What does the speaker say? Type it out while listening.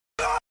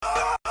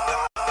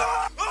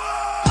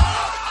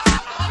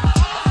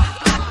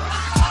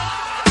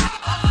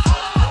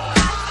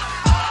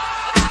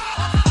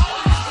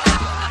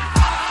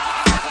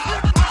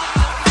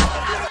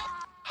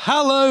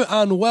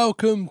and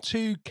welcome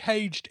to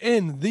Caged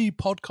In, the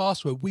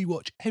podcast where we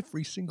watch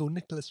every single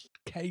Nicolas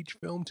Cage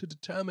film to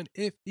determine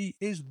if he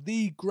is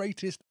the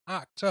greatest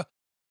actor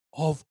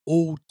of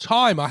all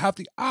time. I have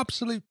the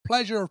absolute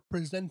pleasure of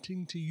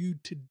presenting to you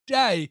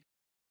today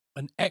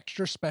an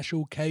extra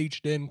special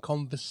Caged In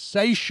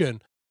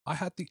conversation. I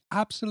had the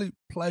absolute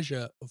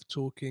pleasure of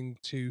talking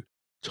to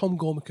Tom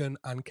Gormican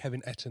and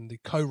Kevin Etten, the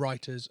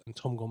co-writers, and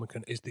Tom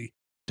Gormican is the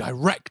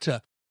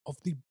director of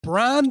the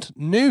brand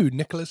new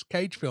Nicolas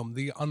Cage film,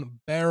 The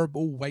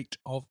Unbearable Weight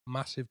of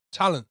Massive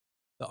Talent,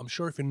 that I'm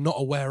sure if you're not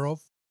aware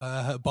of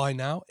by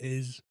now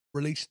is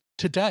released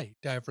today,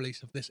 day of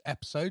release of this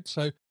episode.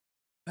 So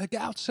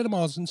get out to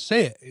cinemas and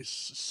see it.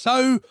 It's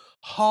so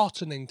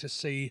heartening to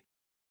see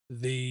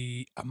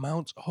the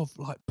amount of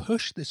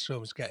push this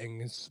film's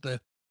getting. It's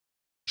the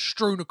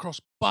strewn across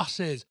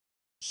buses.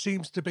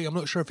 Seems to be, I'm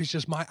not sure if it's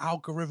just my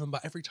algorithm,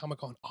 but every time I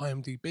go on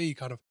IMDb,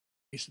 kind of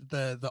it's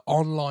the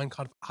online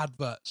kind of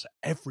adverts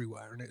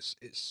everywhere, and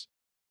it's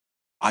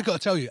I gotta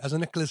tell you, as a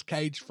Nicolas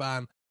Cage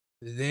fan,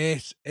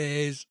 this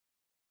is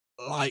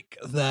like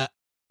the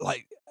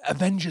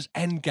Avengers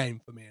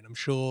Endgame for me, and I'm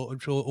sure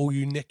all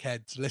you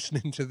Nickheads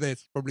listening to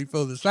this probably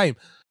feel the same.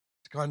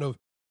 It's kind of,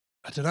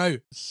 I don't know,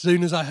 as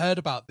soon as I heard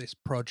about this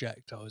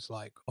project, I was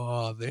like,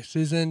 oh, this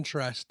is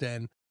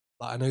interesting.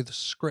 I know the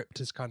script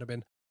has kind of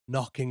been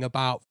knocking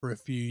about for a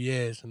few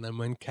years, and then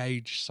when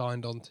Cage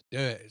signed on to do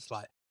it, it's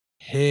like,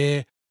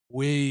 here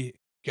we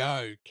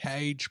go.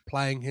 Cage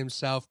playing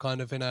himself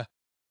kind of in a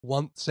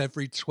once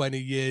every 20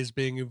 years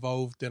being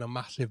involved in a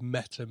massive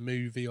meta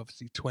movie.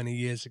 Obviously 20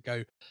 years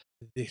ago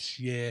this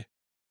year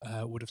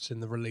would have seen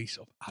the release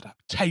of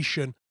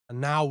Adaptation, and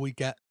now we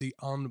get The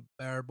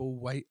Unbearable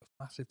Weight of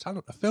Massive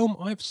Talent, a film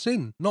I've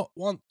seen not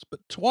once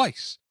but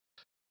twice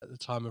at the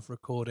time of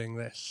recording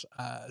this.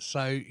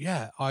 So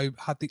yeah, I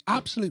had the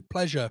absolute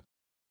pleasure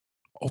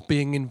of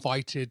being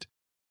invited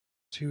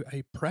to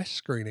a press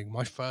screening,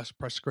 my first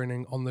press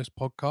screening on this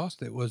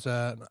podcast. It was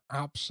an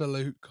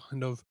absolute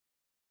kind of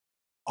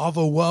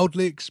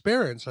otherworldly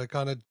experience. I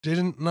kind of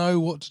didn't know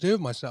what to do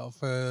with myself.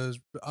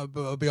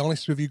 I'll be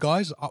honest with you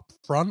guys up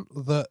front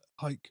that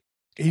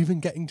even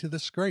getting to the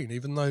screen,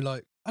 even though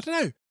I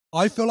don't know,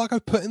 I feel like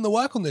I've put in the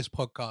work on this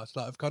podcast.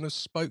 I've kind of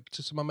spoke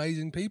to some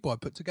amazing people. I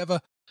put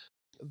together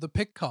the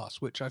Pigcast,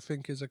 which I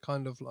think is a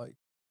kind of I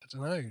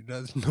don't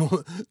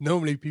know,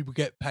 normally people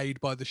get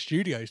paid by the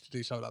studios to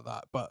do something like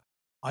that, but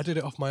I did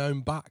it off my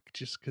own back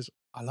just because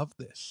I love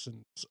this,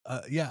 and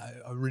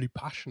I'm really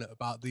passionate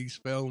about these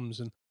films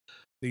and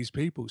these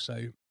people.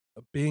 So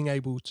being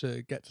able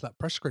to get to that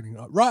press screening,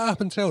 right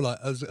up until I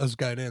was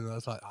going in, I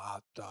was like,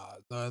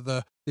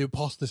 the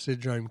imposter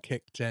syndrome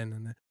kicked in,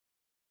 and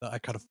I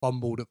kind of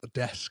fumbled at the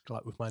desk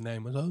with my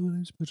name. I was like, oh, my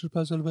name's Pedro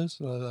Pascal.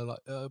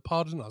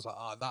 Pardon. I was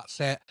like, that's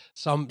it.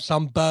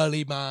 Some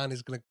burly man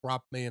is going to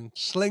grab me and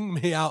sling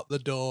me out the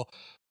door.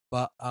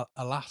 But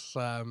alas,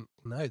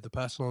 no, the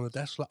person on the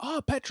desk was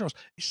like, Petros,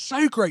 it's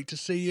so great to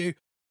see you.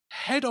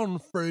 Head on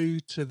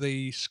through to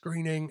the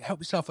screening. Help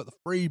yourself at the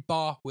free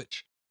bar,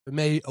 which for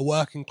me, a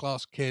working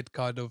class kid,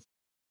 kind of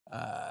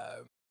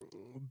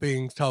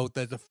being told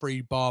there's a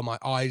free bar, my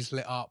eyes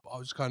lit up. I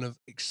was kind of,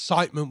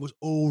 excitement was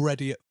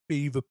already at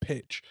fever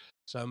pitch.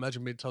 So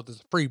imagine being told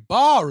there's a free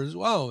bar as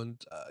well. And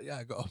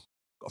I got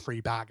a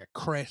free bag of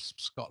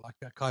crisps, got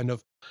a kind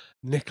of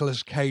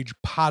Nicolas Cage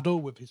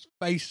paddle with his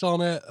face on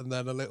it, and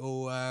then a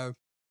little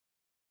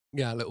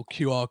little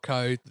QR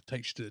code that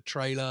takes you to the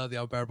trailer, The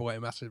Unbearable Weight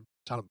of Massive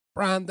Talent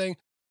branding.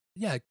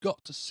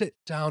 Got to sit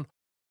down,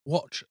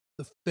 watch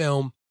the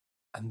film,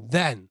 and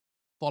then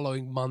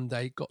following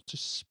Monday got to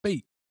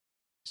speak,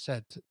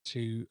 said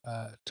to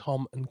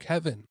Tom and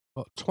Kevin.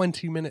 Got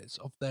 20 minutes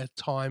of their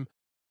time,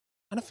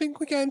 and I think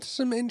we get into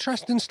some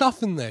interesting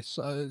stuff in this.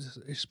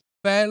 It's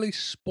fairly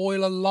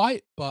spoiler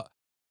light, but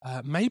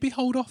maybe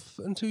hold off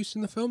until you've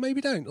seen the film, maybe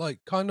don't.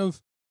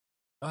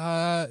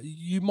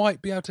 You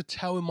might be able to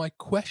tell in my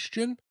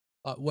question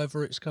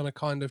whether it's going to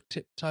kind of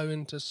tiptoe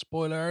into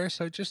spoiler area,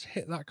 so just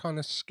hit that kind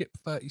of skip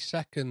 30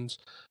 seconds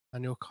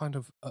and you'll kind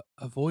of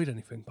avoid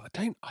anything. But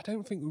I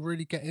don't think we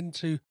really get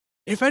into,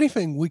 if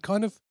anything, we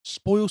kind of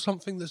spoil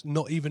something that's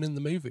not even in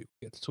the movie.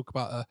 We get to talk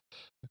about a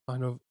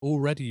kind of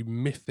already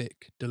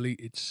mythic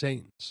deleted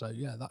scene. So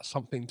yeah, that's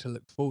something to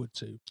look forward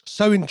to.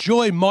 So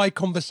enjoy my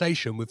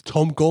conversation with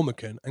Tom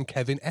Gormican and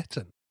Kevin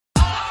Etten.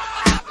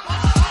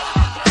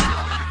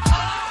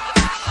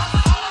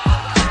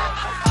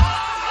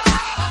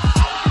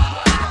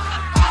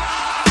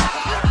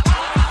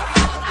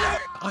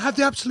 I have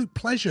the absolute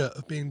pleasure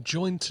of being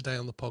joined today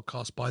on the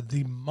podcast by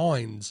the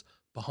minds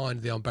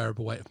behind The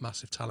Unbearable Weight of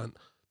Massive Talent,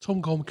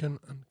 Tom Gormican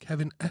and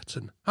Kevin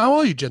Etten. How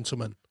are you,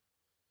 gentlemen?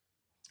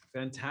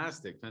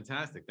 Fantastic.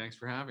 Thanks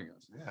for having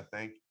us. Yeah,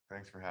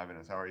 thanks for having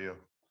us. How are you?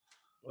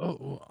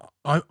 Oh,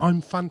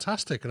 I'm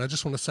fantastic, and I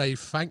just want to say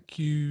thank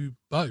you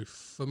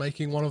both for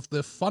making one of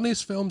the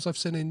funniest films I've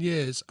seen in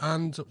years,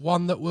 and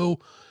one that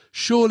will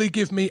surely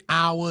give me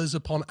hours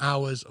upon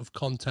hours of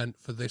content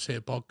for this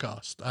here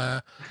podcast.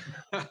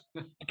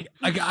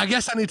 I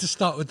guess I need to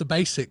start with the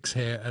basics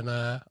here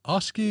and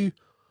ask you,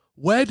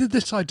 Where did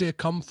this idea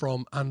come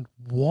from, and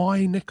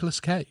why Nicolas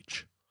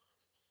Cage?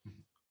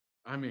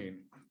 I mean,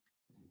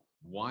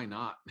 why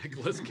not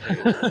Nicolas Cage?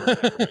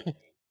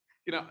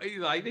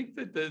 I think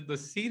that the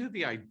seed of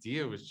the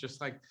idea was just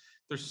like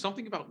there's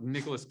something about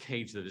Nicolas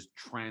Cage that has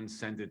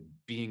transcended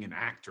being an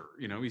actor.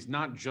 He's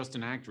not just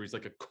an actor; he's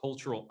like a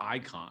cultural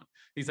icon.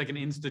 He's like an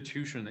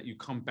institution that you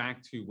come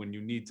back to when you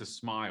need to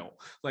smile.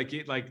 Like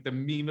the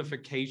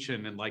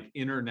memification and like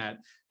internet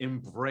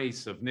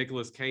embrace of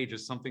Nicolas Cage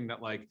is something that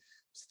like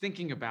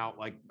thinking about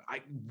like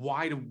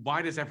why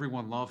does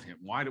everyone love him?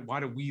 Why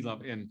do we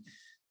love him? And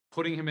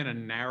putting him in a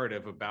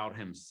narrative about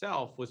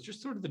himself was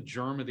just sort of the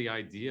germ of the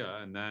idea.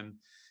 And then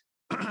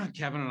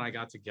Kevin and I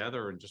got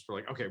together and just were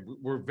like, okay,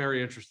 we're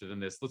very interested in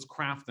this. Let's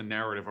craft the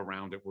narrative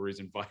around it where he's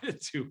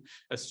invited to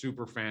a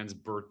super fan's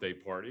birthday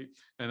party.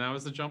 And that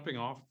was the jumping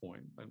off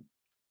point.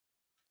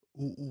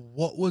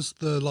 What was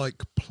the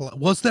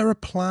was there a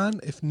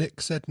plan if Nick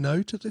said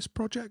no to this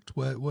project?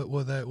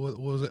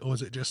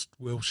 Was it just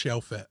we'll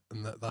shelf it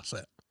and that's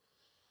it?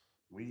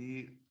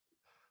 We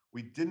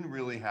didn't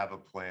really have a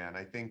plan.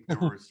 I think there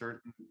were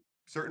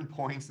certain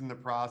points in the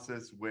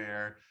process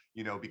where,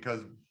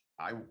 because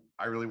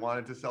I really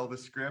wanted to sell the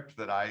script,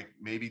 that I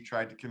maybe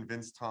tried to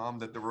convince Tom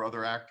that there were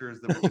other actors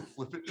that we could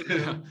flip it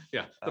to.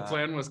 Yeah. The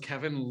plan was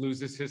Kevin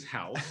loses his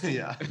house.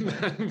 Yeah. And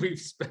then we've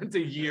spent a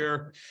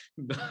year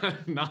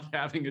not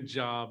having a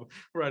job,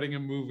 writing a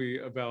movie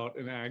about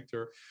an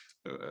actor.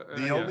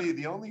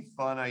 The only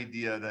fun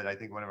idea that I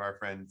think one of our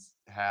friends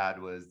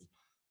had was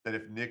that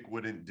if Nick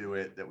wouldn't do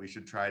it, that we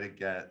should try to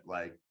get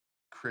like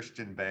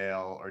Christian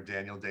Bale or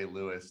Daniel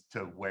Day-Lewis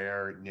to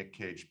wear Nick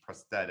Cage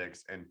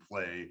prosthetics and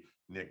play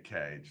Nick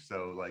Cage.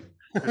 So like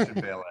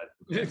Christian Bale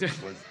was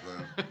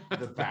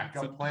the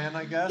backup plan,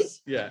 I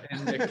guess. Yeah,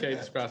 and Nick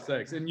Cage's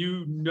prosthetics. And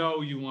you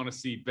want to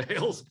see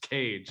Bale's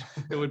Cage.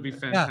 It would be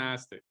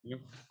fantastic. Yeah.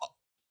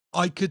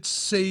 I could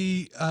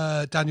see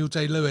Daniel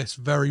Day-Lewis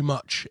very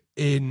much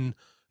in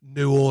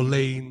New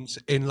Orleans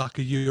in like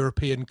a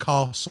European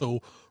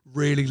castle,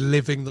 really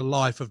living the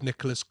life of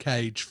Nicolas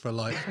Cage for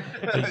like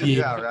a year,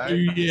 yeah, right? 2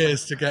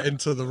 years to get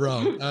into the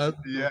role.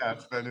 Yeah,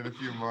 spending a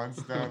few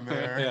months down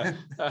there. Yeah,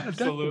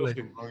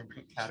 absolutely.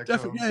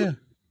 Definitely, yeah.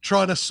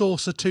 Trying to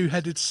source a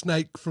two-headed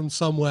snake from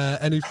somewhere,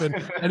 anything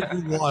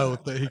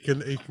wild that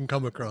he can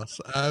come across.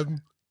 That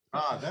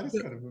is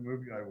kind of a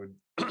movie I would.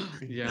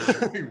 Yeah,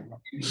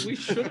 we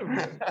should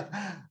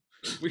have.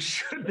 We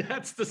should.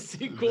 That's the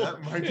sequel.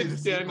 That might be the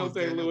Daniel sequel,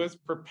 Day-Lewis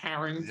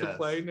preparing to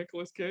play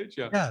Nicolas Cage.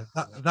 Yeah.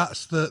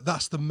 That's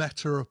the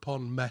meta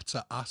upon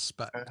meta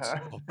aspect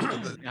of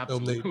the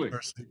Absolutely.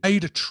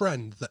 Made a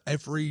trend that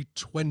every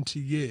 20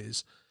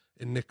 years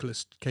in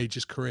Nicolas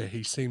Cage's career,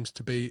 he seems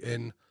to be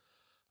in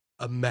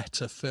a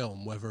meta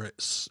film, whether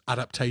it's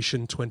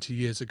adaptation 20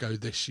 years ago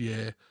this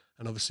year,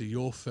 and obviously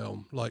your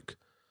film. Like,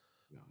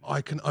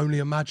 I can only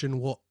imagine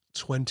what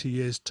 20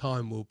 years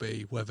time will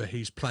be, whether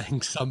he's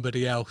playing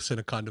somebody else in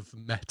a kind of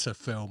meta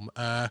film.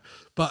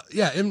 But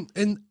yeah,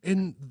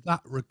 in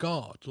that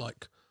regard,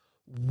 like,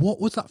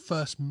 what was that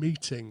first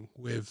meeting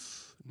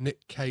with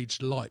Nick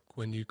Cage like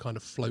when you kind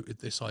of floated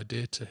this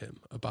idea to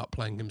him about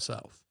playing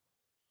himself?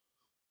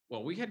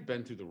 Well, we had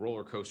been through the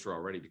roller coaster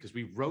already because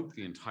we wrote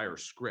the entire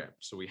script.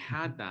 So we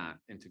had that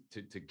and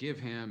to give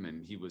him,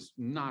 and he was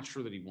not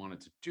sure that he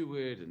wanted to do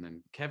it. And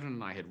then Kevin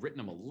and I had written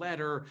him a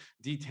letter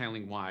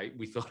detailing why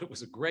we thought it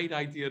was a great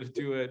idea to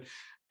do it.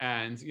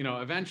 And,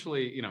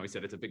 eventually, he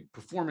said it's a big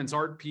performance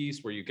art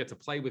piece where you get to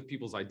play with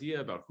people's idea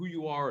about who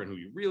you are and who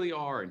you really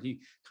are. And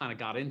he kind of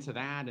got into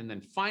that. And then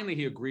finally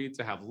he agreed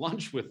to have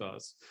lunch with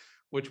us,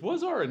 which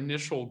was our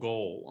initial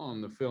goal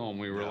on the film.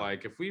 We were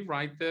like, if we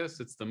write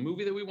this, it's the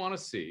movie that we want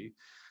to see.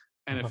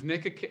 And if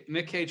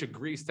Nick Cage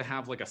agrees to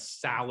have like a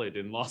salad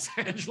in Los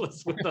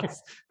Angeles with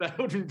us,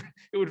 it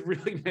would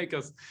really make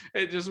us,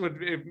 it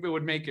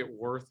would make it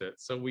worth it.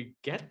 So we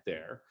get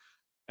there.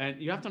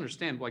 And you have to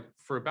understand, like,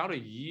 for about a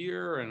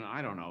year and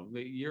I don't know,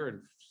 a year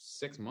and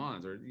 6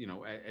 months, or,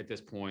 at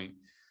this point,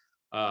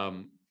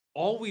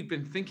 all we've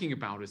been thinking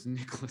about is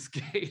Nicolas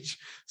Cage.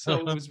 So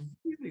it was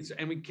really,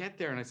 and we get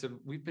there and I said,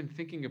 we've been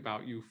thinking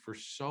about you for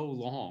so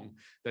long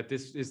that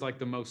this is like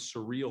the most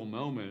surreal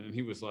moment. And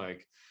he was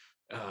like,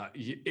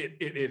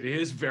 it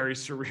is very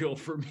surreal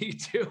for me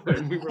too.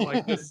 And we were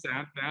like, just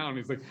sat down.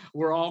 He's like,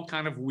 we're all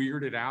kind of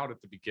weirded out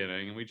at the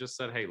beginning. And we just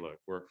said, hey, look,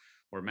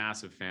 we're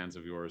massive fans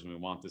of yours and we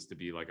want this to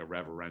be like a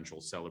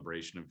reverential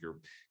celebration of your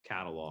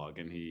catalog.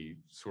 And he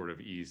sort of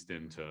eased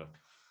into,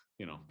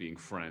 being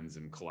friends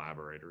and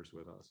collaborators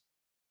with us.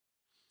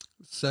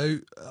 So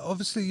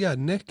obviously, yeah,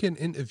 Nick in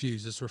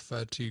interviews has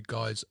referred to you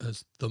guys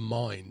as the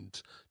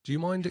Mind. Do you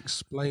mind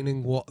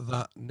explaining what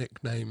that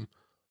nickname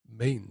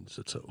means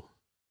at all?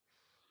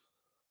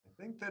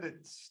 I think that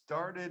it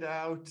started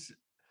out,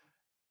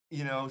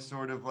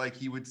 sort of like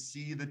he would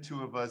see the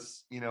two of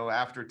us,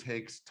 after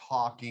takes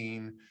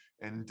talking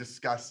and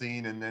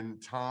discussing, and then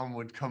Tom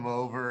would come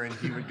over and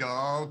he would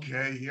go,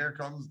 okay, here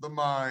comes the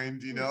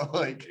Mind,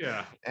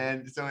 yeah.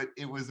 And so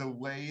it was a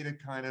way to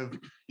kind of,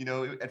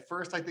 at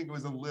first I think it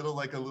was a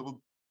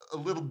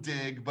little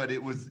dig, but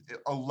it was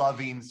a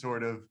loving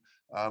sort of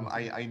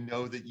I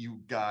know that you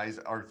guys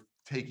are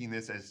taking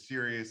this as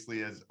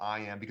seriously as I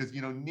am, because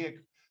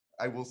Nick,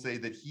 I will say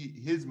that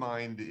his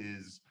mind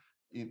is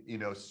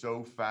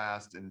so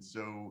fast, and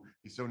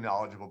he's so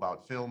knowledgeable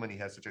about film, and he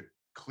has such a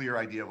clear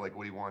idea of like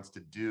what he wants to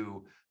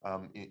do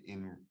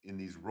in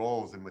these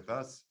roles. And with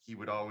us, we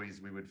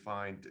would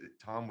find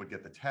Tom would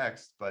get the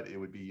text, but it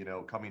would be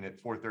coming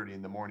at 4:30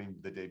 in the morning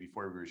the day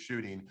before we were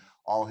shooting,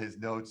 all his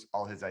notes,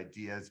 all his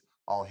ideas,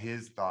 all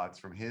his thoughts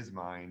from his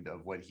mind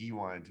of what he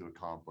wanted to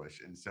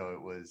accomplish. And so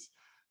it was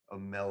a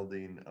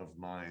melding of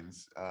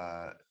minds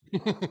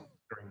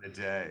during the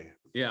day.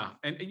 Yeah,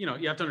 and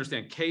you have to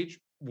understand, Cage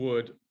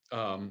would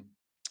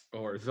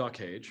or the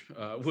Cage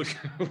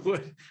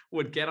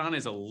would get on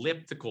his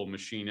elliptical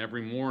machine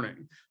every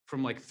morning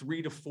from like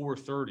 3 to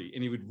 4:30,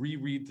 and he would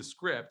reread the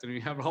script, and he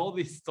have all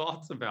these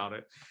thoughts about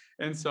it.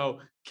 And so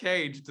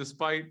Cage,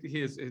 despite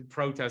his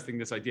protesting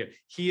this idea,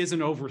 he is an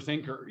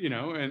overthinker,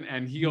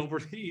 and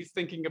he's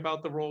thinking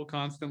about the role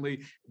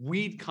constantly.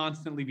 We'd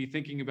constantly be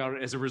thinking about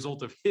it as a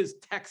result of his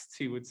texts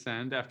he would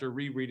send after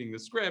rereading the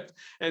script,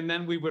 and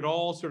then we would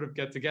all sort of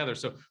get together.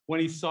 So when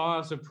he saw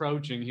us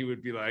approaching, he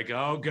would be like,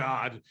 "Oh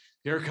God,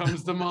 here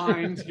comes the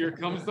mind. Here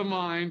comes the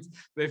mind.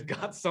 They've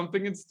got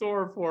something in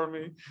store for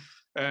me."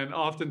 And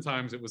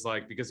oftentimes it was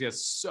like, because he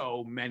has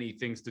so many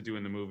things to do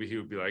in the movie, he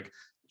would be like,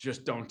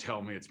 "Just don't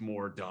tell me it's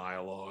more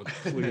dialogue,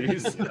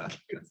 please."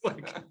 It's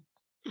like,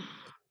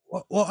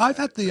 well, I've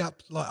had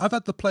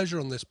the pleasure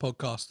on this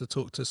podcast to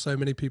talk to so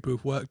many people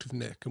who've worked with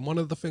Nick, and one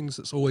of the things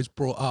that's always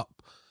brought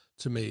up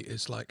to me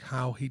is like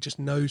how he just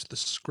knows the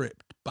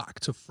script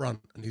back to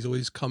front, and he's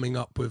always coming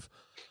up with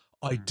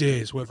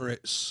ideas. Whether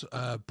it's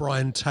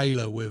Brian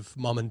Taylor with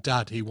Mum and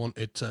Dad, he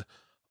wanted to,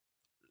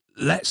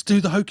 let's do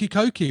the hokey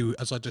cokey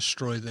as I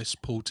destroy this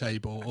pool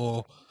table,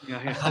 or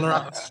Color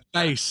Out of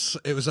Space.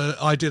 It was an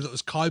idea that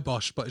was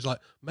kibosh, but he's like,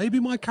 maybe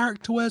my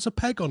character wears a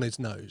peg on his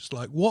nose.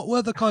 Like, what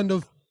were the kind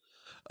of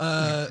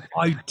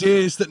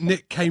ideas that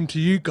Nick came to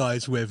you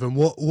guys with, and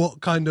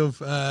what kind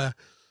of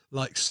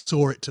like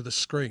saw it to the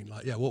screen?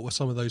 Like, yeah, what were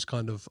some of those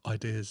kind of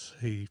ideas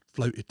he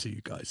floated to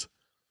you guys?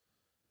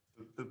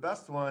 The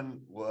best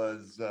one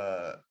was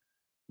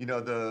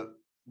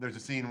there's a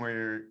scene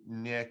where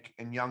Nick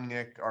and young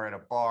Nick are at a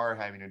bar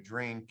having a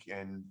drink,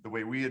 and the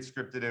way we had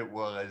scripted it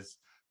was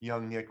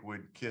young Nick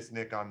would kiss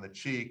Nick on the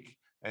cheek,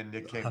 and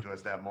Nick came to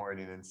us that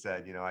morning and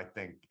said, I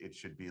think it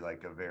should be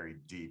like a very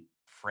deep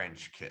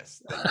French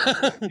kiss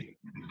that Nick.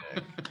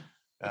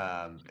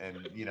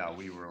 And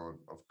we were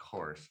of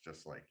course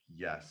just like,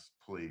 yes,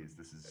 please,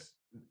 this is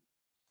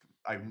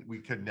we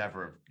could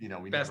never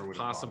have, we best never would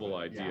possible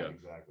idea. Yeah,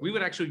 exactly. We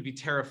would actually be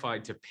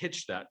terrified to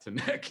pitch that to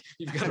Nick.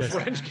 You've got a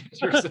French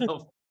kiss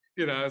yourself.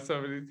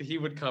 So he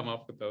would come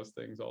up with those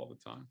things all the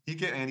time. He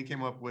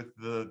came up with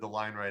the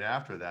line right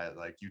after that,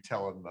 like, you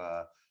tell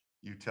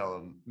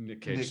him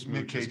Nick Cage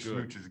smooch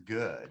is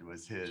good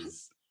was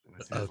his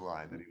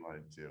line that he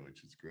wanted to,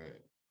 which is great.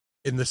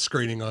 In the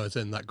screening I was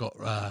in, that got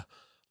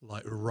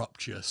like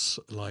rapturous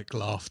like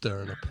laughter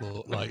and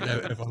applause. Like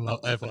everyone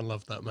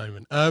loved that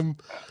moment.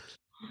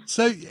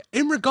 So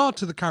in regard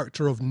to the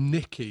character of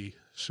Nicky,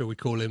 shall we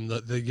call him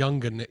the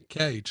younger Nick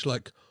Cage,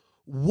 like,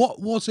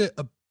 what was it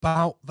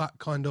about that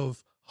kind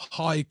of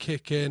high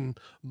kicking,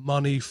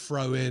 money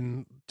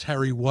throwing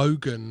Terry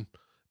Wogan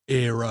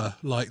era,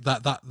 like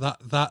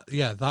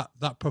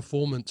that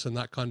performance and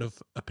that kind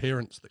of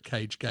appearance that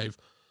Cage gave,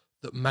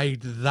 that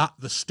made that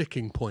the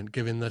sticking point,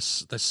 given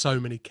there's so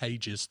many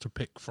Cages to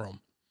pick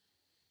from?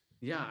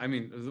 Yeah, I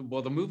mean,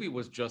 the movie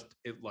was just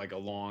like a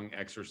long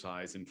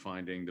exercise in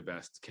finding the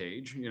best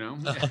Cage,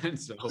 and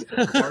so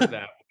part of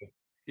that,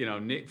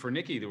 for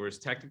Nicky, there was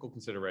technical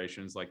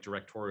considerations like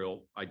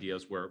directorial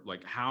ideas where,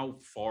 like, how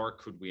far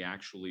could we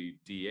actually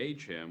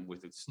de-age him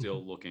with it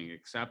still looking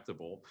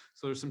acceptable?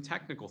 So there's some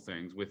technical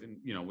things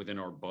within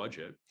our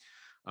budget,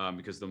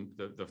 because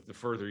the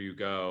further you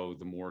go,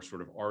 the more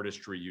sort of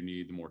artistry you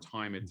need, the more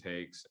time it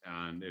takes,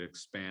 and it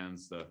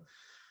expands the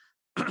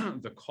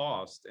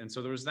cost. And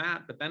so there was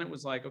that, but then it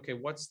was like, okay,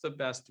 what's the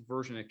best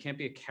version? It can't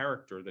be a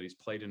character that he's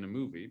played in a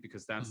movie,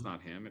 because that's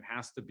not him. It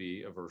has to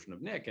be a version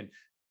of Nick. And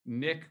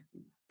Nick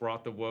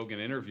brought the Wogan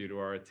interview to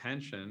our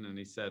attention, and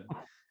he said,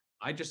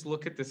 I just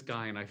look at this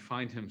guy and I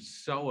find him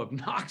so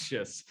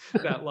obnoxious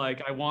that,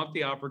 like, I want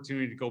the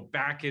opportunity to go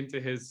back into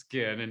his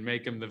skin and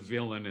make him the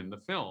villain in the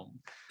film.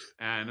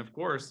 And of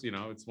course,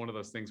 it's one of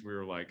those things we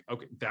were like,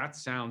 okay, that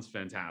sounds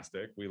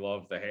fantastic. We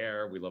love the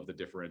hair, we love the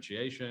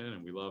differentiation,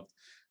 and we loved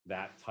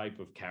that type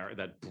of character,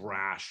 that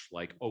brash,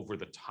 like over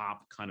the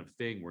top kind of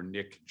thing where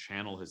Nick can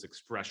channel his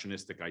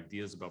expressionistic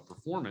ideas about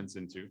performance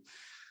into.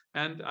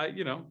 And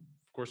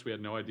of course, we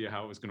had no idea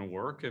how it was going to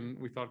work, and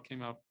we thought it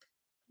came out,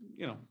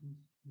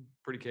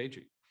 pretty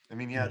cagey. I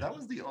mean, yeah, that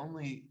was the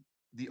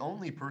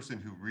only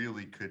person who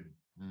really could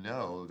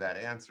know that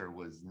answer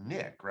was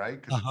Nick,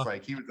 right? Because it's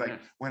like, he was like,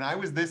 when I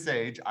was this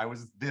age, I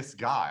was this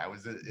guy. I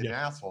was an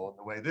asshole in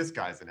the way this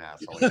guy's an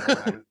asshole. When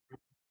I was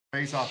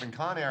Face Off in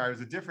Con Air, I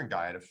was a different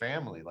guy. I had a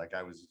family. Like,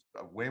 I was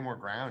way more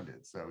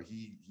grounded. So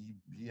he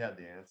had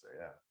the answer.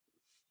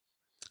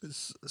 Yeah.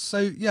 So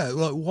yeah,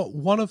 like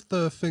one of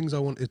the things I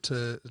wanted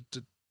to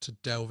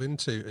delve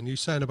into, and you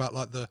saying about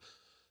like the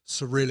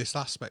surrealist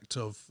aspect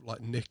of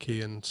like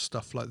Nicky and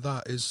stuff like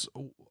that is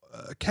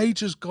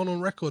Cage has gone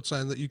on record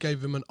saying that you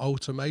gave him an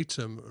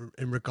ultimatum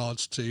in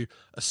regards to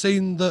a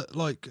scene that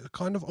like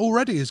kind of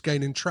already is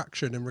gaining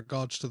traction in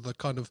regards to the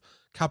kind of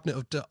Cabinet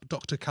of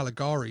Dr.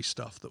 Caligari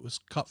stuff that was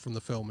cut from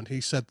the film, and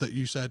he said that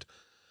you said,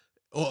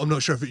 or I'm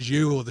not sure if it's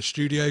you or the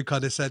studio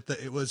kind of said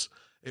that it was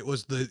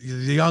the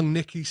young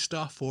Nicky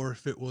stuff, or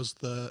if it was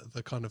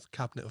the kind of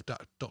Cabinet of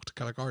Dr.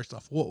 Caligari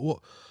stuff.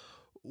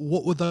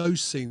 What were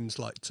those scenes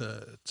like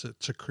to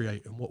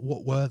create, and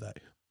what were they?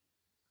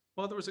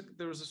 Well,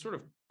 there was a sort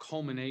of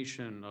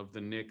culmination of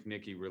the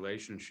Nicky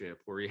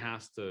relationship where he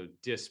has to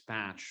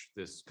dispatch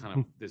this kind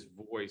of this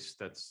voice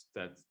that's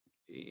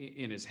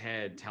in his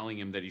head telling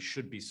him that he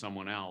should be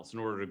someone else in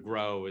order to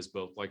grow as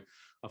both like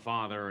a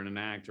father and an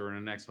actor and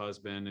an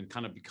ex-husband and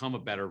kind of become a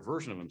better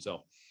version of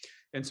himself.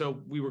 And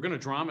so we were going to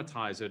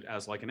dramatize it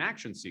as like an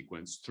action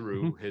sequence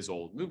through his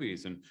old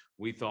movies. And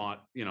we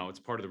thought, it's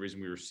part of the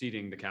reason we were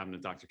seeding the Cabinet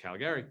of Dr.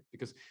 Caligari,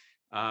 because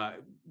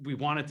we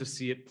wanted to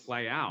see it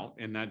play out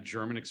in that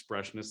German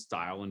expressionist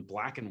style in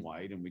black and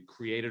white. And we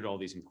created all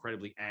these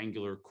incredibly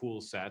angular,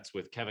 cool sets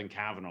with Kevin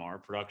Cavanaugh, our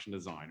production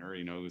designer,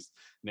 who's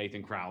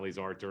Nathan Crowley's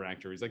art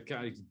director. He's like,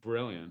 God, he's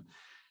brilliant.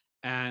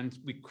 And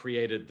we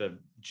created the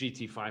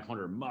GT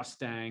 500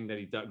 Mustang that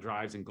he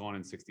drives in Gone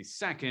in 60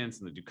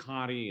 Seconds, and the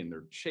Ducati, and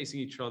they're chasing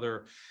each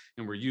other.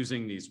 And we're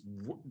using these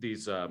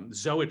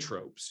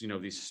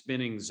zoetropes, these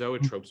spinning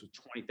zoetropes with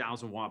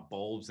 20,000 watt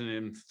bulbs in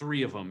them,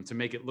 3 of them, to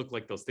make it look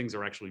like those things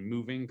are actually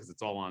moving because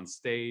it's all on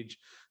stage,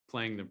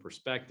 playing them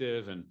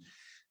perspective. And,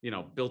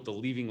 built the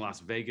Leaving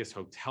Las Vegas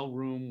hotel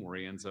room where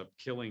he ends up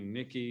killing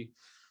Nicky.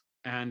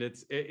 And I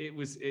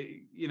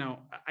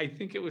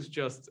think it was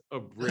just a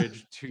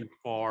bridge too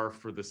far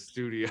for the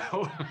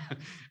studio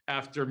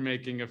after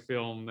making a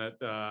film that,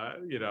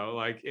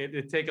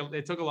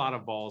 it took a lot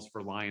of balls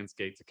for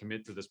Lionsgate to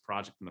commit to this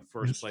project in the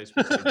first place,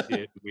 which they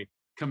did. We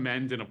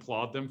commend and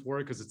applaud them for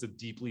it because it's a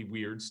deeply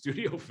weird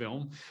studio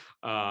film.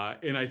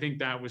 And I think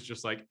that was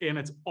just like, and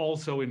it's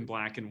also in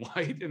black and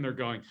white, and they're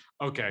going,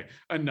 okay,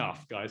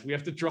 enough, guys. We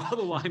have to draw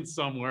the line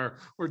somewhere.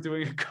 We're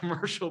doing a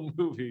commercial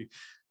movie.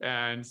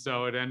 And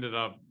so it ended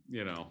up,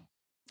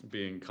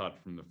 being cut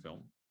from the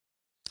film.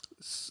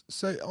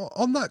 So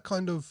on that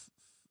kind of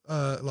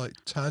like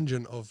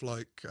tangent of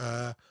like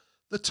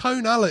the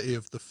tonality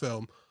of the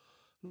film,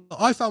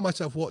 I found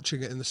myself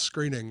watching it in the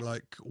screening.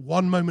 Like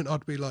one moment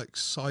I'd be like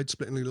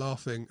side-splittingly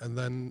laughing, and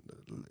then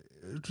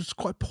it was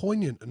quite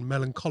poignant and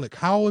melancholic.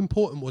 How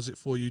important was it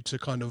for you to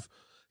kind of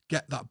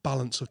get that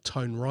balance of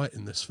tone right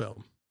in this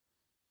film?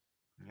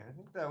 Yeah, I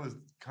think that was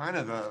kind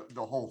of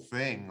the whole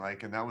thing.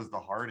 Like, and that was the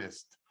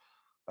hardest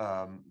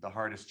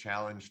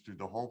challenge through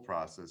the whole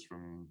process,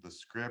 from the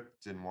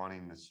script and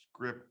wanting the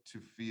script to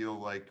feel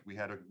like we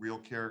had a real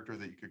character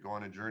that you could go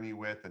on a journey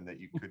with, and that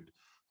you could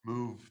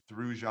move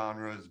through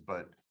genres,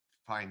 but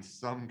find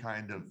some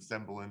kind of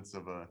semblance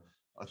of a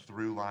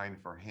through line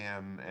for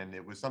him. And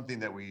it was something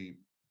that we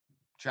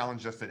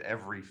challenged us at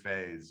every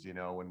phase,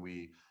 when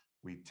we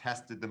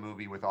tested the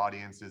movie with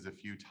audiences a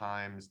few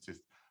times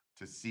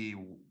to see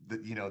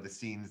the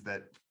scenes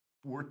that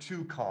were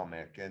too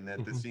comic, and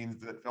that the scenes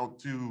that felt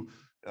too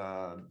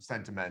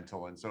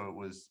sentimental. And so it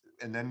was,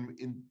 and then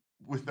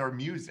with our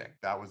music,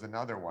 that was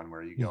another one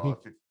where you go,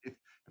 if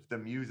the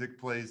music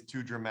plays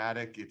too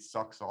dramatic, it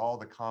sucks all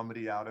the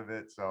comedy out of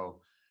it. So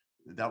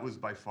that was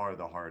by far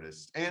the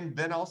hardest. And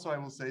then also I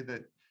will say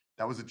that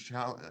was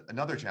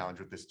another challenge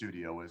with the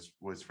studio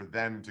was for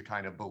them to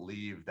kind of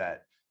believe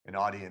that an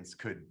audience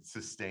could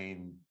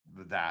sustain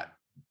that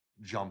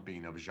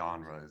jumping of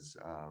genres.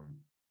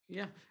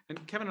 Yeah.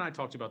 And Kevin and I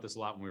talked about this a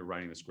lot when we were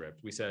writing the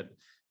script. We said,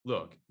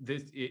 look,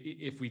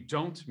 if we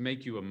don't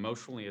make you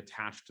emotionally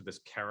attached to this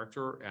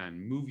character and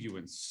move you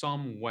in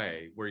some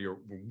way where you're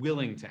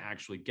willing to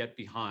actually get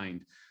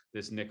behind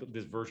this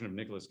version of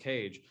Nicolas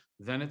Cage,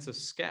 then it's a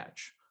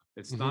sketch.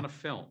 It's not a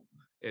film.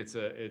 It's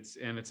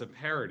a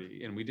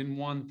parody, and we didn't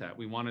want that.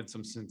 We wanted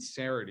some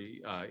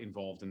sincerity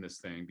involved in this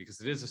thing, because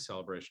it is a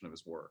celebration of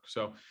his work.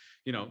 So,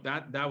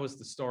 that was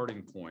the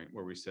starting point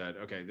where we said,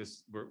 okay,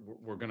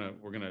 we're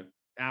gonna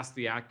ask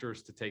the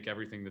actors to take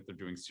everything that they're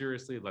doing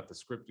seriously, let the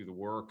script do the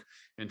work,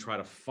 and try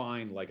to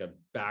find like a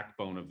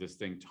backbone of this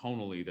thing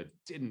tonally that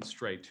didn't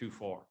stray too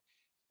far.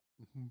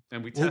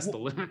 And we test the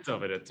limits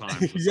of it at times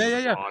with some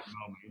of the odd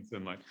moments,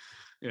 and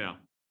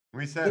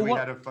we said we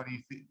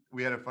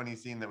had a funny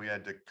scene that we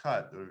had to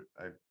cut.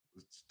 I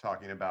was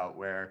talking about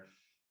where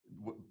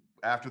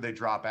after they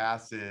drop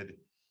acid,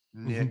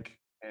 Nick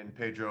and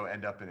Pedro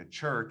end up in a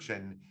church,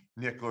 and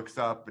Nick looks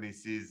up and he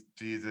sees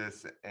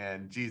Jesus,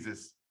 and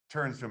Jesus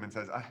turns to him and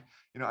says,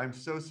 I'm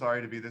so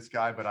sorry to be this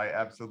guy, but I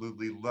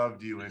absolutely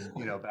loved you in,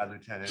 Bad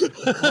Lieutenant.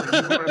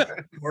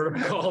 Word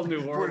of Call,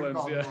 New Orleans.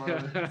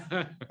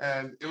 Yeah.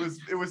 And it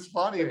was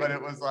funny, but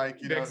it was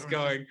like, Nick's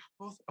going,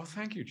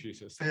 thank you,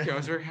 Jesus. Thank you. I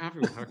was very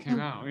happy with how it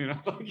came out.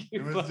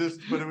 It was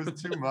just, but it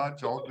was too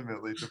much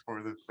ultimately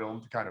for the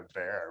film to kind of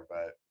bear.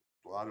 But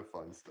A lot of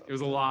fun stuff. It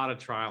was a lot of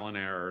trial and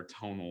error,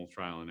 tonal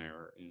trial and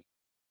error.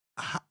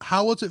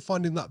 How was it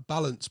finding that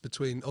balance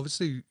between,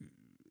 obviously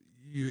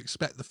you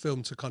expect the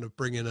film to kind of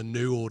bring in a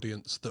new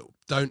audience that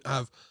don't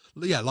have,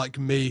 like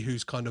me,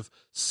 who's kind of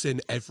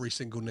seen every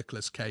single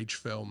Nicolas Cage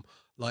film.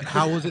 Like,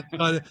 how was it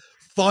kind of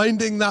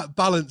finding that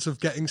balance of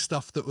getting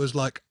stuff that was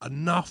like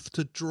enough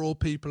to draw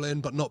people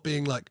in, but not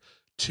being like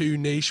too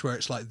niche where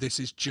it's like, this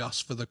is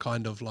just for the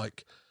kind of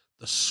like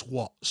the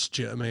SWATs,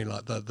 do you know what I mean?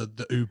 Like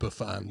the Uber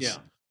fans. Yeah.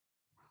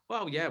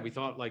 Well, yeah, we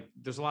thought like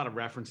there's a lot of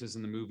references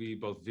in the movie,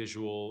 both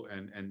visual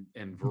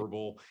and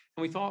verbal.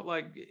 And we thought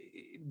like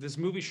this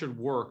movie should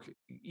work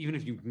even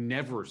if you've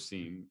never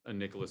seen a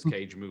Nicolas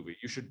Cage movie.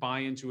 You should buy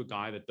into a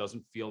guy that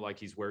doesn't feel like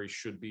he's where he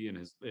should be in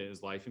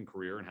his life and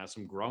career and has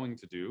some growing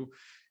to do.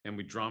 And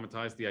we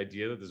dramatized the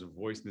idea that there's a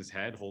voice in his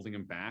head holding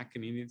him back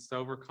and he needs to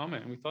overcome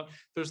it. And we thought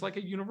there's like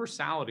a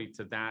universality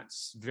to that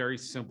very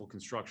simple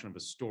construction of a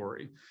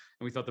story.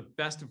 And we thought the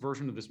best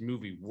version of this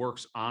movie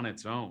works on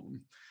its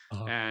own.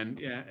 And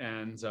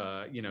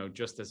you know,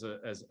 just as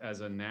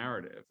a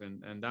narrative,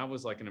 and that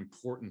was like an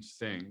important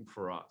thing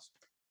for us.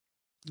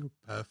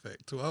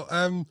 Perfect. Well,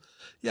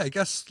 yeah, I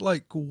guess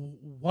like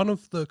one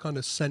of the kind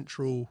of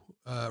central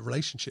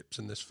relationships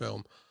in this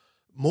film,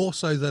 more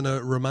so than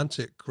a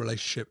romantic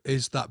relationship,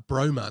 is that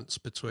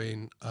bromance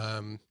between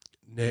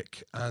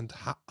Nick and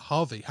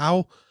Harvey.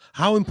 How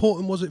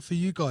important was it for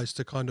you guys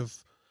to kind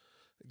of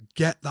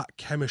get that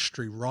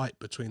chemistry right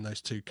between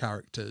those two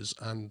characters?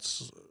 And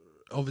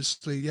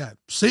obviously, yeah,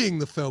 seeing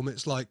the film,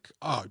 it's like,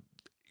 oh,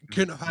 you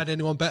couldn't have had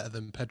anyone better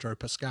than Pedro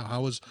Pascal.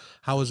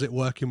 How was it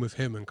working with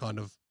him and kind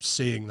of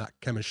seeing that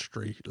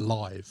chemistry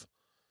live?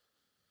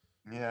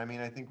 Yeah, I mean,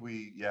 I think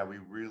we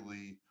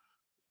really,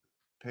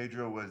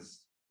 Pedro was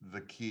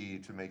the key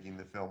to making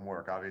the film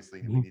work.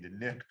 Obviously, we needed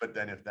Nick, but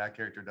then if that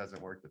character doesn't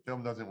work, the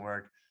film doesn't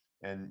work.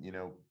 And, you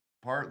know,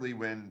 partly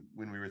when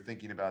we were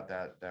thinking about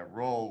that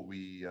role,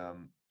 we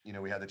you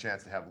know, we had the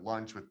chance to have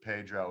lunch with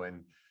Pedro,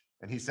 and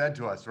he said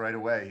to us right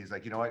away, he's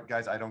like, you know what,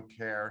 guys, I don't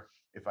care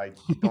if I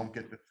don't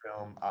get the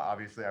film.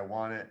 Obviously, I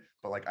want it,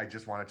 but like, I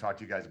just want to talk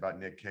to you guys about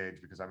Nick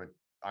Cage because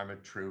I'm a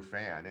true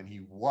fan, and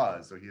he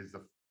was. So he is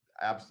the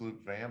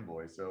absolute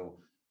fanboy. So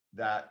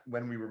that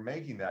when we were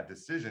making that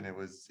decision, it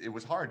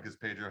was hard because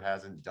Pedro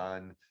hasn't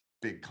done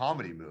big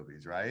comedy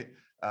movies, right?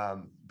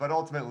 But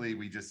ultimately,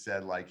 we just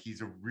said like,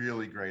 he's a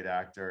really great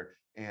actor.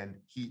 And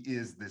he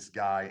is this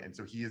guy, and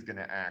so he is going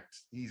to act.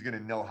 He's going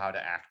to know how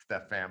to act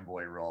that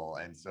fanboy role,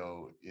 and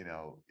so you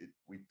know,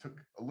 we took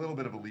a little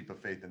bit of a leap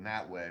of faith in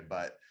that way,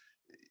 but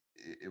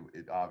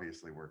it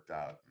obviously worked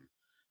out.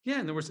 Yeah,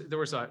 and there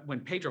was when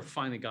Pedro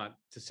finally got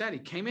to set, he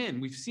came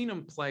in. We've seen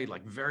him play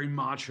like very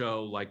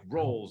macho like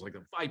roles, like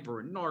the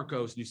Viper and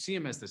Narcos, and you see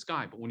him as this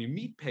guy. But when you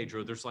meet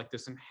Pedro, there's like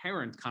this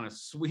inherent kind of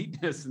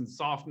sweetness and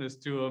softness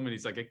to him, and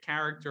he's like a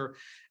character.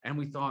 And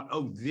we thought,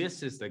 oh,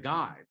 this is the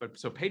guy. But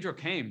so Pedro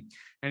came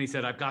and he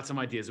said, I've got some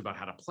ideas about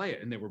how to play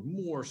it, and they were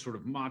more sort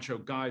of macho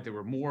guy. They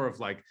were more of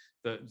like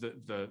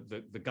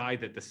the guy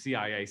that the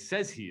CIA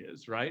says he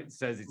is, right? It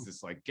says he's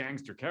this like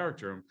gangster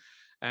character.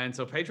 And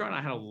so Pedro and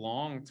I had a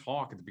long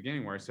talk at the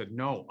beginning where I said,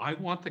 no, I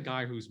want the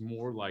guy who's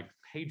more like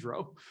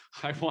Pedro.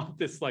 I want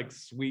this like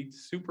sweet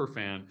super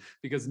fan,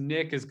 because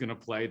Nick is going to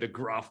play the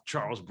gruff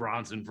Charles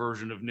Bronson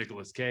version of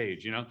Nicolas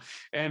Cage, you know?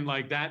 And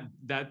like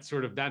that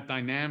sort of that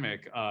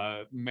dynamic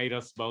made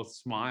us both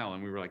smile.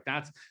 And we were like,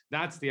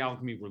 that's the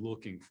alchemy we're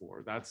looking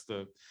for. That's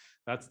the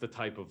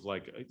type of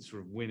like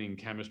sort of winning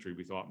chemistry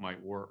we thought might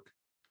work.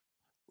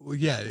 Well,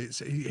 yeah,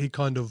 he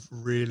kind of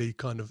really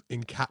kind of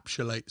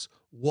encapsulates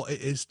what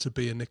it is to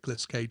be a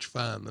Nicolas Cage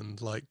fan, and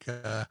like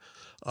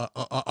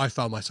I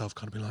found myself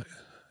kind of being like,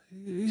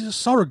 he's a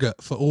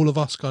surrogate for all of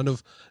us kind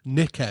of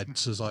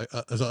Nickheads, as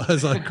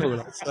I call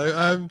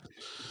it.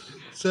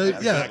 So yeah,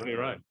 exactly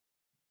right.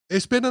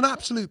 It's been an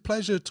absolute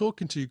pleasure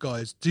talking to you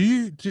guys.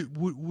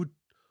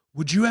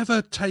 Would you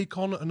ever take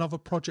on another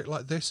project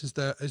like this? Is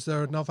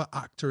there another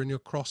actor in your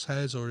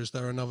crosshairs, or is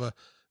there another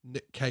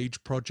Nick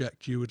Cage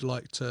project you would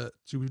like to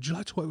do? Would you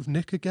like to work with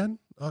Nick again?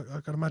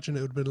 I can imagine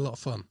it would have been a lot of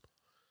fun.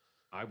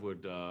 I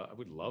would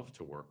love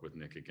to work with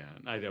Nick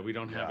again. We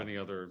don't have any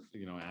other,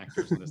 you know,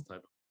 actors in this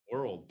type of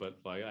world, but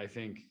like, I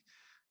think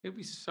it'd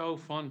be so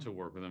fun to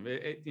work with him.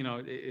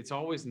 It's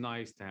always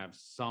nice to have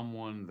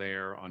someone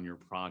there on your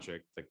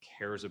project that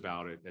cares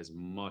about it as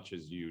much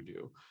as you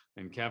do.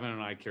 And Kevin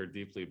and I care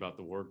deeply about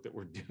the work that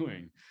we're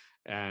doing.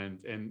 And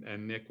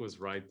Nick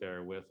was right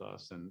there with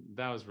us. And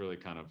that was really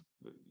kind of,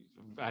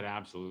 I'd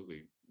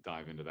absolutely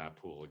dive into that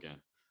pool again.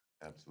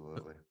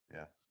 Absolutely.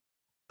 Yeah.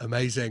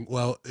 Amazing.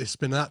 Well, it's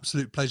been an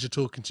absolute pleasure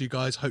talking to you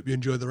guys. Hope you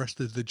enjoy the rest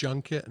of the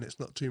junket and it's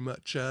not too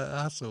much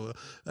hassle.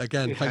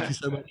 Again, thank you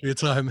so much for your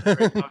time.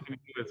 Great talking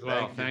to you as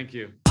well. Thank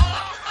you.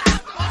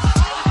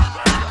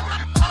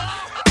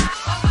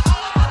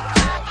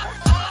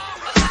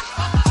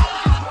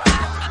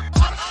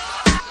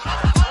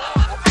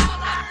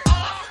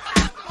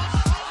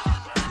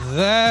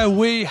 There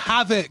we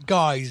have it,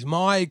 guys.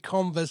 My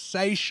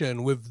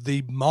conversation with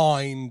the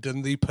mind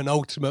and the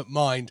penultimate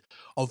mind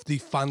of the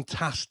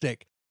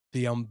fantastic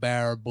The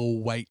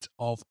Unbearable Weight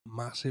of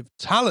Massive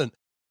Talent.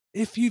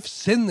 If you've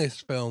seen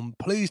this film,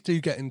 please do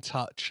get in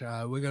touch.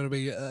 There's going to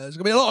be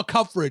a lot of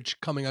coverage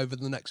coming over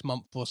the next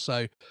month or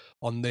so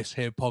on this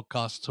here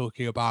podcast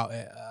talking about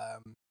it.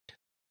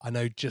 I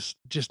know just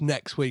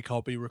next week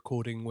I'll be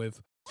recording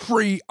with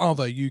 3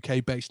 other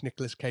UK-based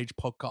Nicolas Cage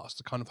podcasts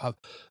to kind of have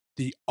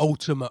the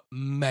ultimate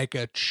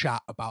mega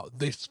chat about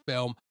this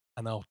film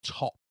and our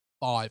top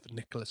 5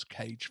 Nicolas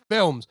Cage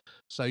films.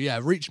 So yeah,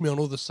 reach me on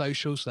all the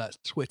socials. So that's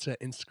Twitter,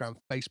 Instagram,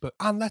 Facebook,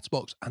 and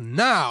Letterboxd, and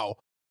now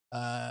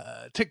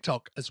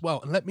TikTok as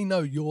well. And let me know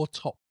your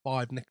top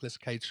 5 Nicolas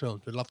Cage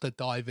films. We'd love to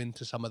dive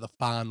into some of the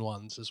fan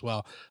ones as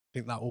well. I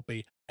think that will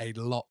be a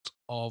lot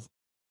of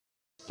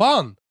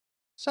fun.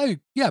 So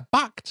yeah,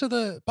 back to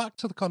the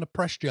kind of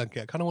press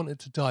junket. I kind of wanted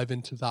to dive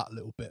into that a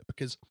little bit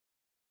because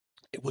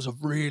it was a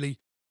really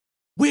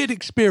weird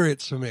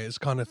experience for me. It's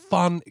kind of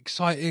fun,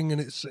 exciting,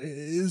 and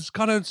it's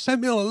kind of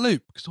sent me on a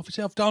loop because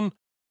obviously I've done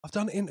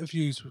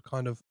interviews with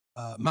kind of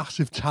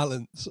massive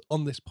talents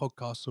on this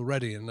podcast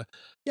already, and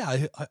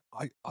yeah,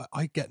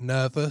 I get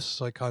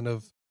nervous. I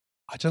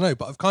don't know,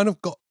 but I've kind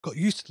of got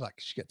used to that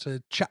because you get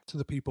to chat to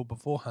the people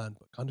beforehand,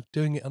 but kind of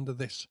doing it under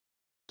this,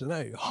 I don't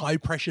know, high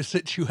pressure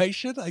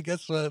situation, I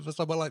guess, for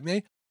someone like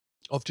me,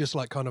 of just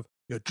like kind of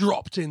you're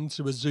dropped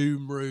into a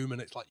Zoom room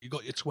and it's like you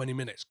got your 20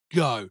 minutes,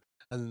 go.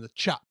 And then the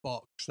chat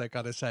box, they're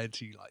kind of saying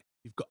to you, like,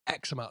 you've got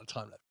X amount of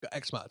time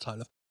left,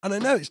 And I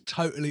know it's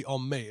totally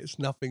on me. It's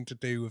nothing to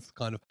do with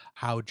kind of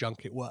how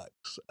junket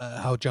works,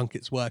 how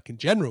junkets work in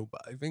general.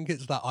 But I think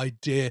it's that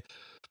idea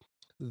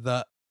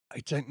that,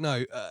 I don't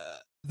know,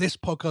 this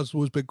podcast has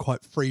always been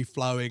quite free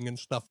flowing and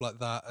stuff like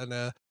that. And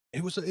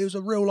it was a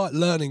real like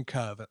learning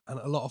curve and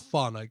a lot of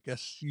fun. I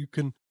guess you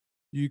can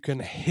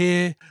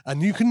hear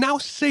and you can now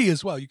see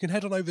as well. You can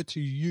head on over to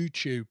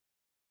YouTube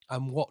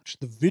and watch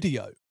the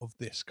video of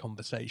this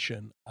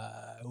conversation,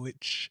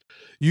 which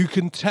you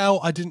can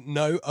tell I didn't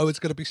know I was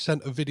going to be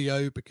sent a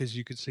video because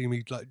you could see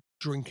me like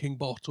drinking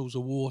bottles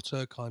of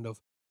water, kind of,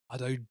 I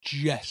don't know,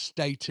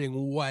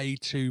 gestating way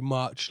too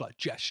much, like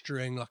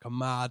gesturing like a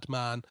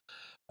madman,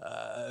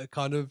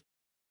 kind of,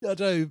 I don't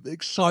know,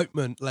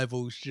 excitement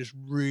levels just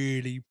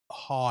really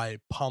high,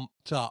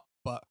 pumped up,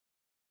 but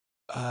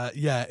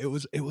yeah, it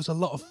was a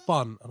lot of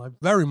fun, and I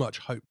very much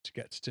hope to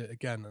get to do it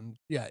again. And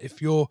yeah,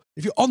 if you're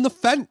on the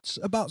fence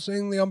about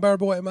seeing The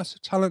Unbearable Weight of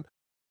Massive Talent,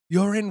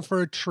 you're in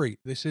for a treat.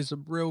 This is a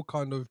real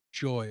kind of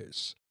joy.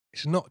 It's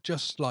not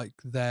just like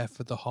there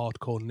for the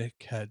hardcore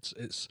Nick heads.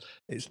 It's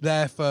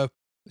there for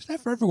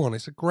everyone.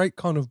 It's a great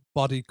kind of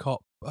buddy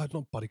cop,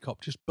 not buddy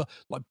cop, just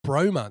like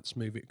bromance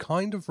movie. It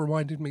kind of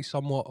reminded me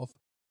somewhat of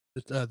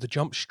the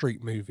Jump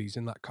Street movies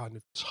in that kind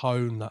of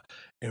tone, that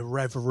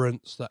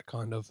irreverence, that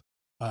kind of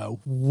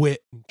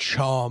wit and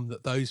charm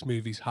that those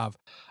movies have.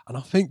 And I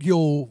think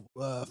you'll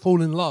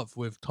fall in love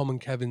with Tom and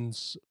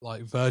Kevin's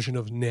like version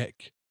of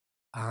Nick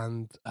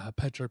and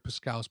Pedro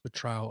Pascal's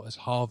portrayal as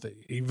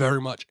Harvey. He very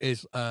much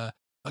is a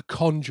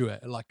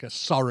conduit, like a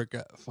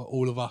surrogate for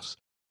all of us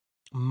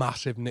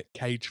massive Nick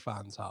Cage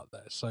fans out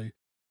there. So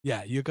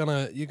yeah, you're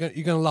gonna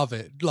love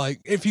it. Like,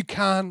 if you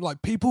can,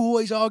 like, people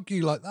always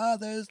argue like,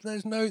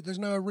 there's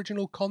no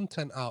original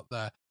content out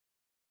there.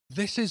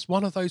 This is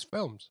one of those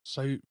films.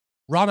 So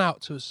run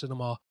out to a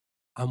cinema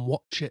and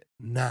watch it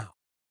now.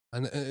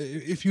 And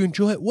if you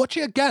enjoy it, watch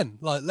it again.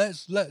 Like,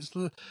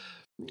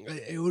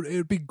 it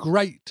would be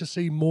great to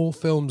see more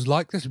films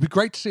like this. It'd be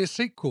great to see a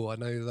sequel. I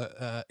know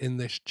that in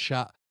this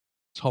chat,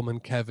 Tom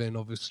and Kevin,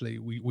 obviously,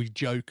 we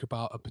joke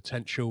about a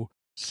potential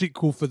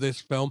sequel for this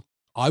film.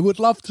 I would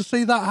love to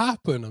see that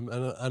happen,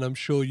 and I'm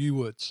sure you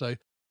would. So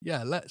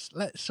yeah, let's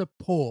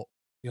support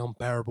The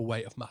Unbearable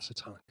Weight of Massive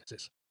Talent,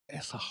 because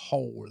it's a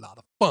whole lot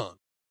of fun.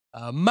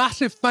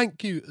 Massive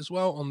thank you as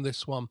well on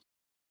this one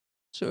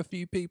to a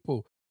few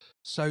people.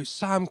 So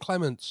Sam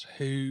Clements,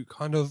 who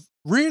kind of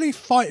really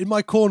fighted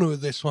my corner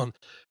with this one,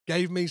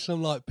 gave me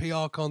some like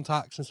PR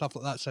contacts and stuff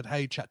like that, said,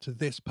 hey, chat to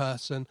this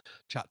person,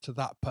 chat to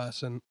that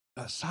person.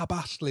 Sab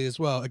Astley as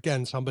well,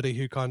 again, somebody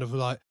who kind of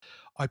like,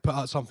 I put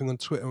out something on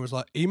Twitter and was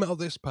like, email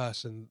this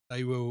person,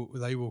 they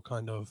will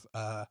kind of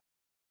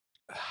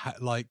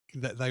like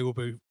that they will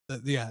be,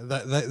 yeah,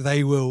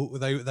 they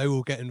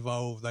will get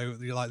involved. They're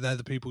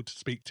the people to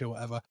speak to,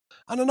 whatever.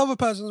 And another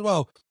person as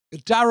well,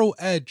 Daryl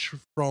Edge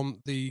from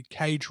the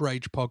Cage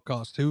Rage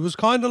podcast, who was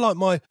kind of like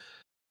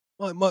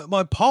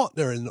my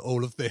partner in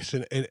all of this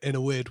in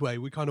a weird way.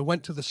 We kind of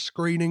went to the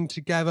screening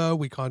together.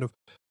 We kind of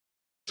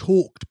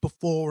talked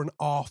before and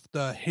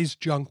after his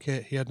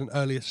junket. He had an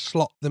earlier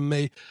slot than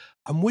me,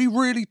 and we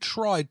really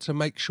tried to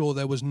make sure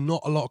there was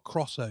not a lot of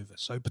crossover.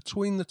 So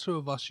between the two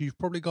of us, you've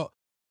probably got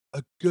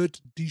a good,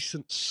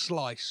 decent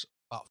slice,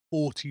 about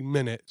 40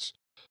 minutes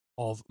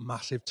of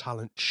massive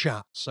talent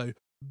chat. So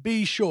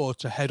be sure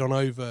to head on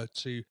over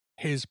to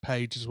his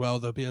page as well.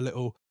 There'll be a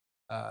little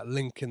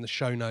link in the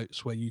show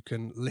notes where you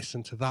can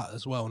listen to that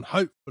as well. And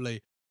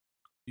hopefully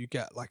you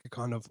get like a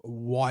kind of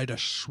wider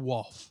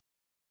swath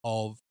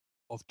of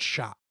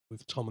chat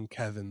with Tom and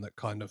Kevin that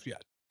kind of, yeah,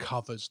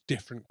 covers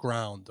different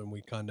ground, and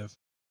we kind of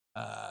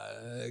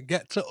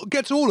get to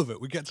all of it.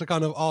 We get to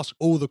kind of ask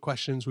all the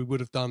questions we would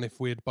have done if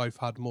we had both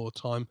had more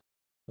time,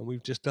 and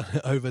we've just done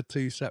it over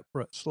 2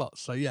 separate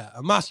slots. So yeah,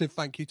 a massive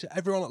thank you to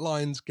everyone at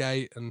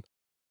Lionsgate and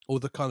all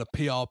the kind of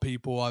PR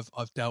people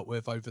I've dealt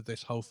with over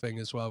this whole thing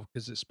as well,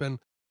 because it's been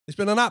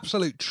an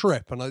absolute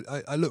trip, and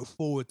I look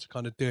forward to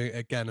kind of doing it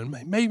again, and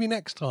maybe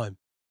next time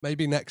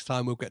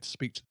we'll get to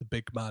speak to the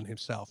big man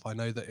himself. I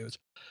know that it was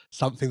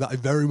something that I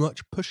very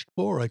much pushed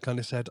for. I kind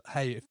of said,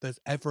 hey, if there's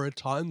ever a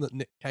time that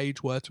Nick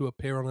Cage were to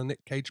appear on a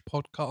Nick Cage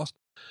podcast,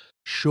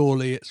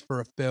 surely it's for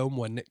a film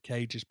where Nick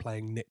Cage is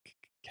playing Nick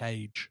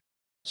Cage.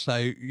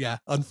 So yeah,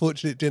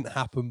 unfortunately it didn't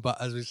happen,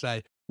 but as we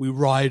say, we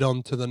ride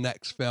on to the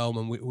next film,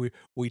 and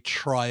we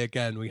try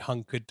again, we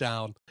hunkered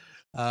down.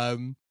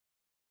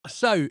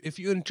 So if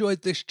you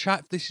enjoyed this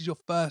chat, if this is your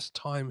first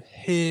time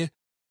here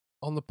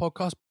on the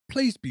podcast,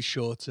 please be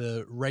sure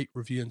to rate,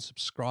 review, and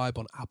subscribe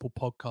on Apple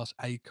Podcasts,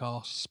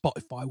 Acast,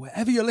 Spotify,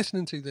 wherever you're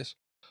listening to this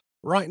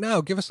right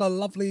now. Give us a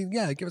lovely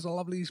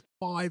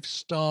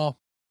 5-star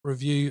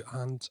review,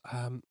 and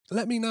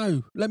let me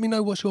know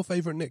what's your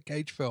favorite Nick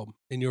Cage film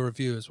in your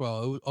review as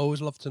well. I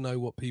always love to know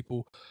what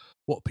people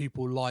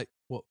like,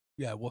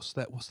 what's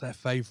their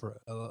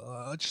favorite.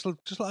 I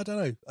don't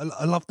know.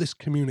 I love this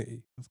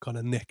community of kind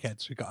of Nick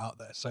heads we got out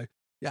there. So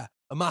yeah,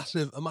 a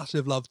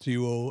massive love to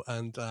you all,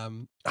 and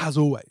as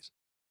always,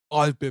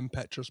 I've been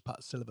Petros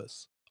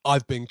Patsilivas.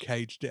 I've been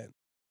Caged In.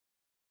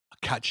 I'll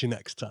catch you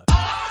next time.